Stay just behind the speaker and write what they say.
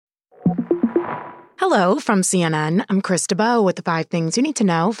Hello from CNN. I'm Chris DeBow with the 5 things you need to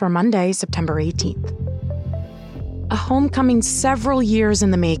know for Monday, September 18th. A homecoming several years in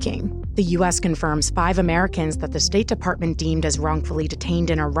the making. The U.S. confirms 5 Americans that the State Department deemed as wrongfully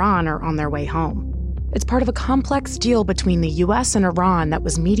detained in Iran are on their way home. It's part of a complex deal between the U.S. and Iran that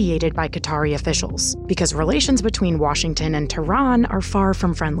was mediated by Qatari officials, because relations between Washington and Tehran are far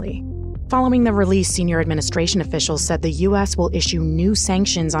from friendly. Following the release, senior administration officials said the U.S. will issue new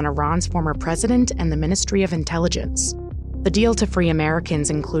sanctions on Iran's former president and the Ministry of Intelligence. The deal to free Americans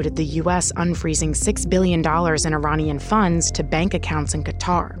included the U.S. unfreezing $6 billion in Iranian funds to bank accounts in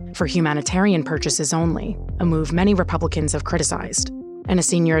Qatar for humanitarian purchases only, a move many Republicans have criticized. And a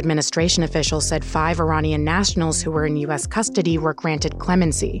senior administration official said 5 Iranian nationals who were in U.S. custody were granted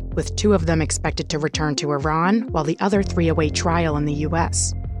clemency, with 2 of them expected to return to Iran, while the other 3 await trial in the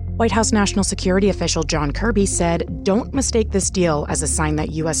U.S. White House National Security official John Kirby said, "Don't mistake this deal as a sign that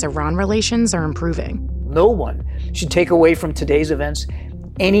U.S.-Iran relations are improving." No one should take away from today's events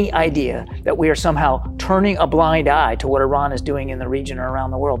any idea that we are somehow turning a blind eye to what Iran is doing in the region or around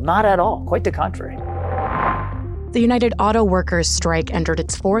the world. Not at all. Quite the contrary. The United Auto Workers strike entered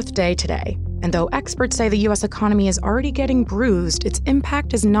its 4th day today. And though experts say the U.S. economy is already getting bruised, its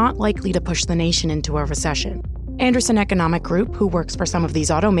impact is not likely to push the nation into a recession. Anderson Economic Group, who works for some of these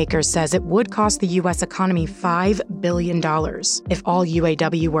automakers, says it would cost the U.S. economy $5 billion if all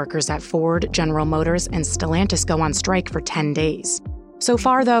UAW workers at Ford, General Motors, and Stellantis go on strike for 10 days. So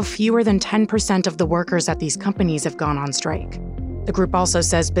far, though, fewer than 10% of the workers at these companies have gone on strike. The group also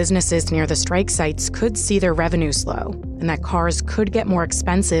says businesses near the strike sites could see their revenue slow, and that cars could get more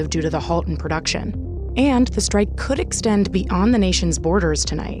expensive due to the halt in production. And the strike could extend beyond the nation's borders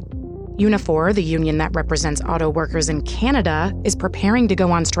tonight. Unifor, the union that represents auto workers in Canada, is preparing to go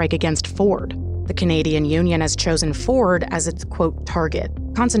on strike against Ford. The Canadian union has chosen Ford as its, quote, target,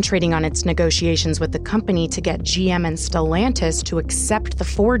 concentrating on its negotiations with the company to get GM and Stellantis to accept the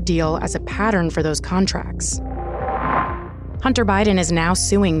Ford deal as a pattern for those contracts. Hunter Biden is now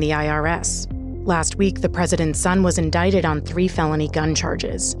suing the IRS. Last week, the president's son was indicted on 3 felony gun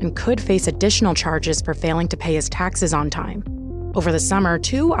charges and could face additional charges for failing to pay his taxes on time. Over the summer,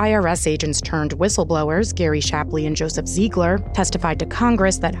 2 IRS agents turned whistleblowers, Gary Shapley and Joseph Ziegler, testified to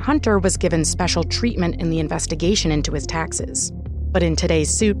Congress that Hunter was given special treatment in the investigation into his taxes. But in today's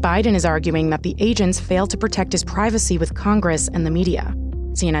suit, Biden is arguing that the agents failed to protect his privacy with Congress and the media.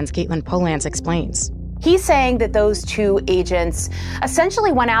 CNN's Caitlin Polantz explains. He's saying that those 2 agents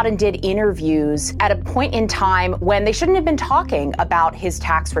essentially went out and did interviews at a point in time when they shouldn't have been talking about his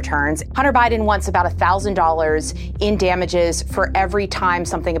tax returns. Hunter Biden wants about $1,000 in damages for every time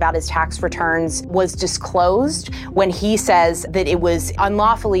something about his tax returns was disclosed, when he says that it was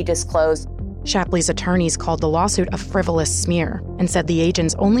unlawfully disclosed. Shapley's attorneys called the lawsuit a frivolous smear and said the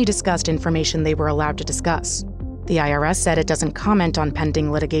agents only discussed information they were allowed to discuss. The IRS said it doesn't comment on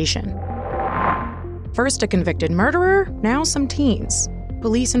pending litigation. First a convicted murderer, now some teens.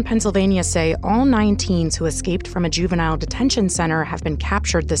 Police in Pennsylvania say all 9 teens who escaped from a juvenile detention center have been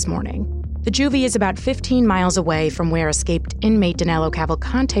captured this morning. The juvie is about 15 miles away from where escaped inmate Danilo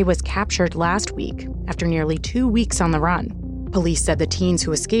Cavalcante was captured last week after nearly 2 weeks on the run. Police said the teens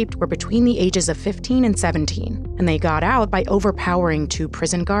who escaped were between the ages of 15 and 17, and they got out by overpowering 2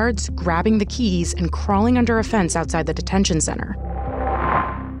 prison guards, grabbing the keys, and crawling under a fence outside the detention center.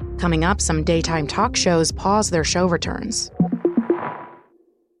 Coming up, some daytime talk shows pause their show returns.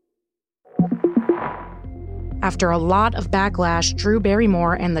 After a lot of backlash, Drew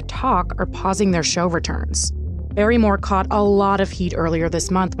Barrymore and The Talk are pausing their show returns. Barrymore caught a lot of heat earlier this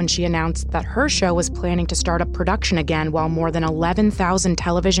month when she announced that her show was planning to start up production again while more than 11,000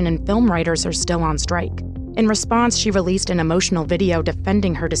 television and film writers are still on strike. In response, she released an emotional video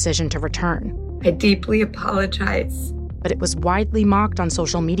defending her decision to return. I deeply apologize. But it was widely mocked on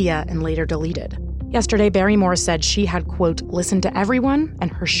social media and later deleted. Yesterday, Barrymore said she had, quote, listened to everyone, and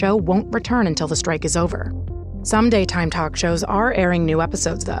her show won't return until the strike is over. Some daytime talk shows are airing new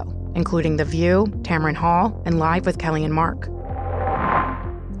episodes, though, including The View, Tamron Hall, and Live with Kelly and Mark.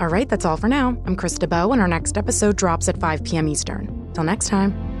 All right, that's all for now. I'm Chris DeBow, and our next episode drops at 5 p.m. Eastern. Till next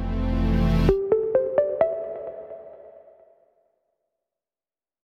time.